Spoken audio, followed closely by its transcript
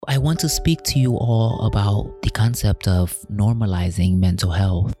want to speak to you all about the concept of normalizing mental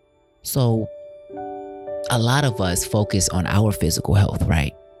health. So, a lot of us focus on our physical health,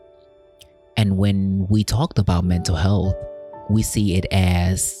 right? And when we talked about mental health, we see it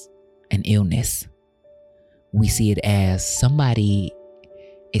as an illness. We see it as somebody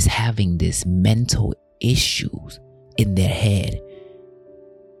is having this mental issues in their head.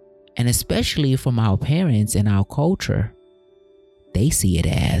 And especially from our parents and our culture, they see it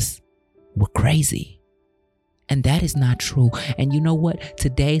as we're crazy. And that is not true. And you know what?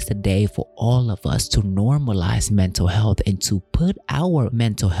 Today's the day for all of us to normalize mental health and to put our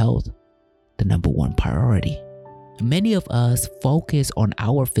mental health the number one priority. Many of us focus on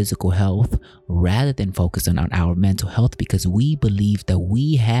our physical health rather than focusing on our mental health because we believe that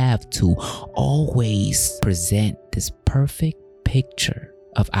we have to always present this perfect picture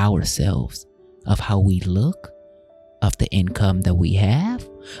of ourselves, of how we look, of the income that we have,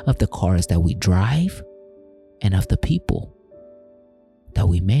 of the cars that we drive, and of the people that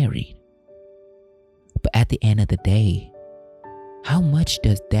we married. But at the end of the day, how much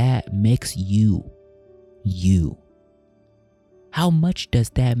does that makes you? How much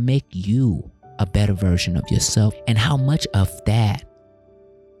does that make you a better version of yourself? And how much of that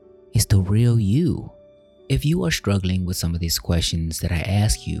is the real you? If you are struggling with some of these questions that I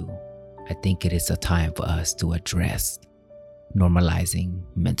ask you, I think it is a time for us to address normalizing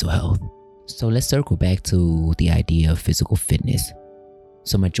mental health. So let's circle back to the idea of physical fitness.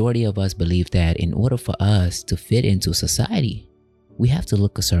 So majority of us believe that in order for us to fit into society, we have to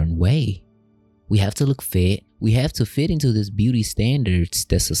look a certain way. We have to look fit. We have to fit into this beauty standards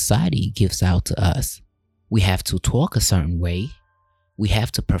that society gives out to us. We have to talk a certain way. We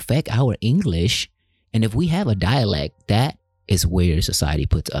have to perfect our English. And if we have a dialect, that is where society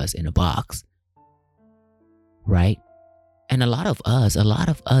puts us in a box. Right? And a lot of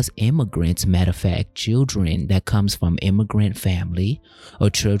us immigrants, matter of fact, children that comes from immigrant family or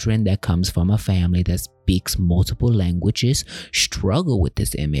children that comes from a family that speaks multiple languages struggle with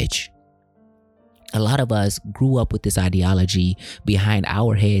this image. A lot of us grew up with this ideology behind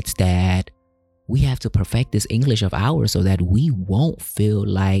our heads that we have to perfect this English of ours so that we won't feel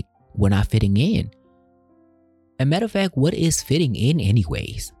like we're not fitting in. And matter of fact, what is fitting in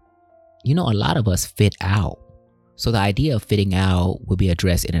anyways? You know, a lot of us fit out. So the idea of fitting out will be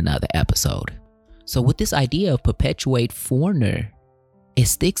addressed in another episode. So with this idea of perpetuate foreigner, it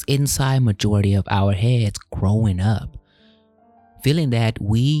sticks inside majority of our heads growing up, feeling that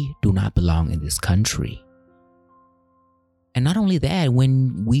we do not belong in this country. And not only that,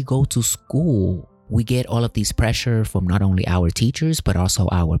 when we go to school, we get all of these pressure from not only our teachers, but also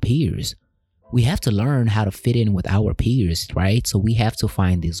our peers. We have to learn how to fit in with our peers, right? So we have to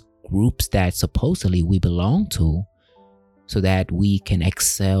find these groups that supposedly we belong to so that we can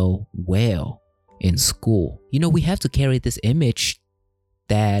excel well in school. You know, we have to carry this image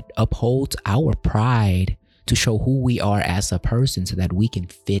that upholds our pride to show who we are as a person so that we can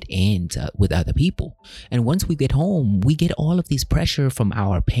fit in with other people. And once we get home, we get all of these pressure from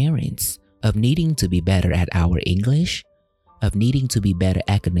our parents of needing to be better at our English, of needing to be better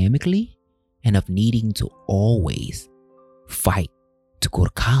academically, and of needing to always fight to go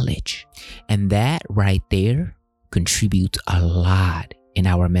to college. And that right there contributes a lot in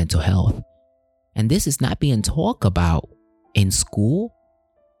our mental health. And this is not being talked about in school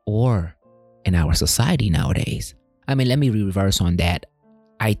or in our society nowadays. I mean, let me reverse on that.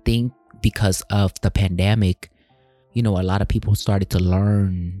 I think because of the pandemic, you know, a lot of people started to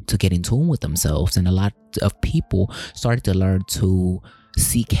learn to get in tune with themselves, and a lot of people started to learn to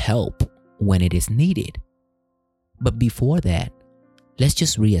seek help when it is needed. But before that, let's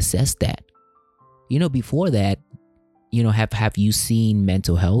just reassess that. You know, before that, you know, have you seen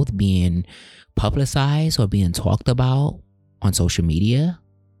mental health being publicized or being talked about on social media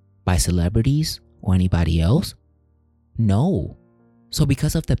by celebrities or anybody else? No. So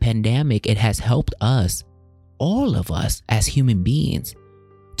because of the pandemic, it has helped us, all of us as human beings,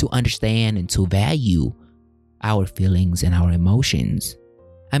 to understand and to value our feelings and our emotions.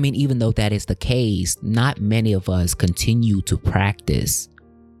 I mean, even though that is the case, not many of us continue to practice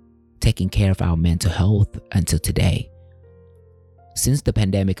taking care of our mental health until today. Since the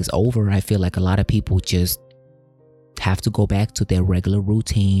pandemic is over, I feel like a lot of people just have to go back to their regular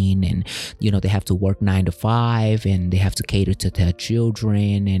routine, and, you know, they have to work 9 to 5 and they have to cater to their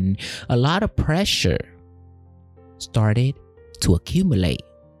children, and a lot of pressure started to accumulate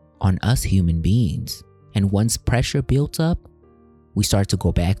on us human beings. And once pressure built up, we start to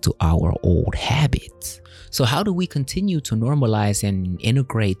go back to our old habits. So how do we continue to normalize and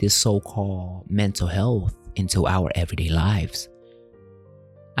integrate this so-called mental health into our everyday lives?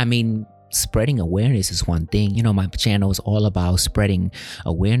 I mean, spreading awareness is one thing. You know, my channel is all about spreading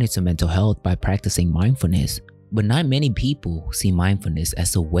awareness of mental health by practicing mindfulness. But not many people see mindfulness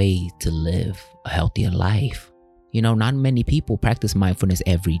as a way to live a healthier life. You know, not many people practice mindfulness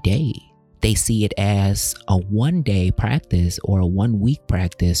every day. They see it as a one-day practice or a one-week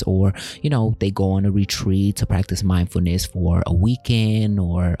practice, or, you know, they go on a retreat to practice mindfulness for a weekend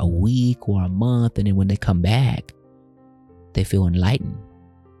or a week or a month. And then when they come back, they feel enlightened.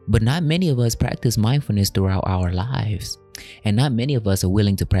 But not many of us practice mindfulness throughout our lives. And not many of us are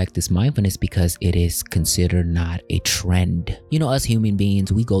willing to practice mindfulness because it is considered not a trend. You know, us human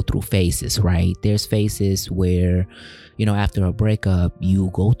beings, we go through phases, right? There's phases where, you know, after a breakup, you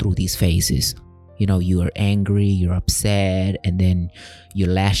go through these phases. You know, you are angry, you're upset, and then you're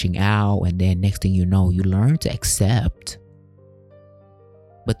lashing out. And then next thing you know, you learn to accept.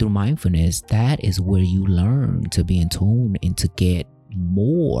 But through mindfulness, that is where you learn to be in tune and to get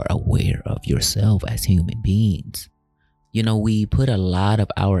more aware of yourself as human beings. You know, we put a lot of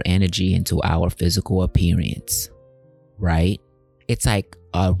our energy into our physical appearance, right? It's like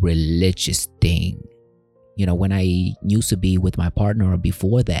a religious thing. You know, when I used to be with my partner, or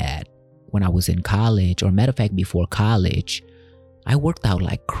before that, when I was in college, or matter of fact, before college, I worked out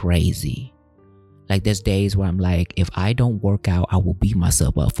like crazy. Like there's days where I'm like, if I don't work out, I will beat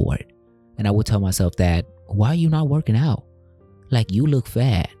myself up for it. And I would tell myself that, why are you not working out? Like, you look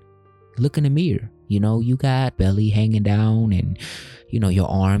fat. Look in the mirror. You know, you got belly hanging down, and, you know, your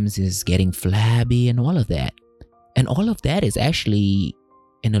arms is getting flabby and all of that. And all of that is actually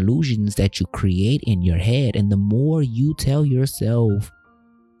an illusions that you create in your head. And the more you tell yourself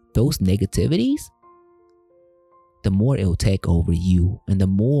those negativities, the more it'll take over you, and the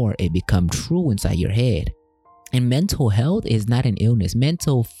more it becomes true inside your head. And mental health is not an illness.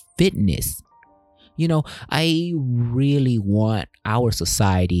 Mental fitness. You know, I really want our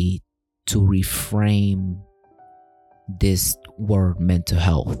society to reframe this word mental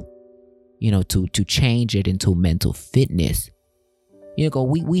health, you know, to change it into mental fitness. You know,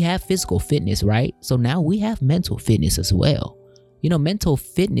 we have physical fitness, right? So now we have mental fitness as well. You know, mental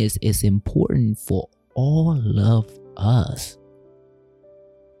fitness is important for all of us.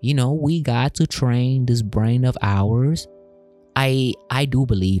 You know, we got to train this brain of ours. I do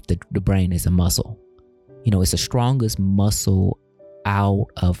believe that the brain is a muscle. You know, it's the strongest muscle out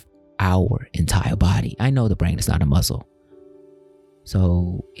of our entire body. I know the brain is not a muscle.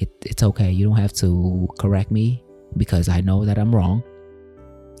 So it's okay. You don't have to correct me because I know that I'm wrong.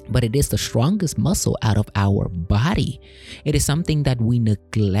 But it is the strongest muscle out of our body. It is something that we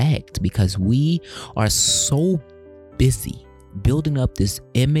neglect because we are so busy building up this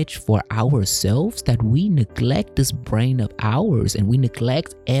image for ourselves that we neglect this brain of ours, and we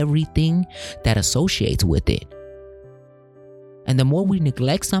neglect everything that associates with it. And the more we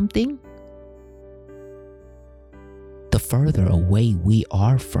neglect something, the further away we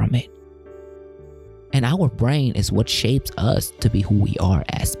are from it. And our brain is what shapes us to be who we are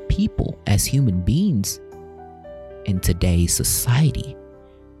as people, as human beings in today's society.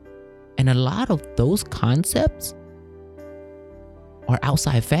 And a lot of those concepts are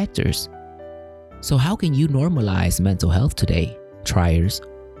outside factors. So how can you normalize mental health today, triers?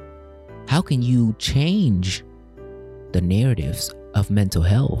 How can you change the narratives of mental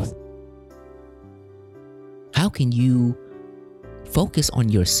health? How can you focus on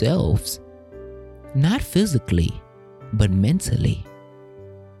yourselves, not physically, but mentally?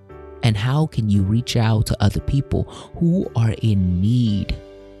 And how can you reach out to other people who are in need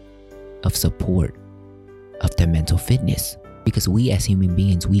of support of their mental fitness? Because we as human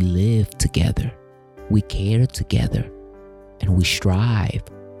beings, we live together, we care together, and we strive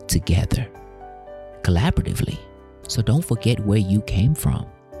together, collaboratively. So don't forget where you came from.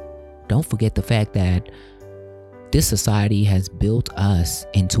 Don't forget the fact that this society has built us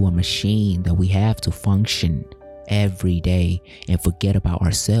into a machine that we have to function every day and forget about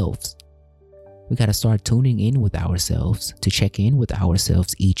ourselves. We got to start tuning in with ourselves, to check in with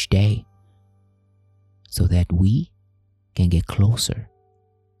ourselves each day, so that we can get closer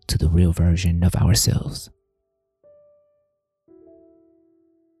to the real version of ourselves.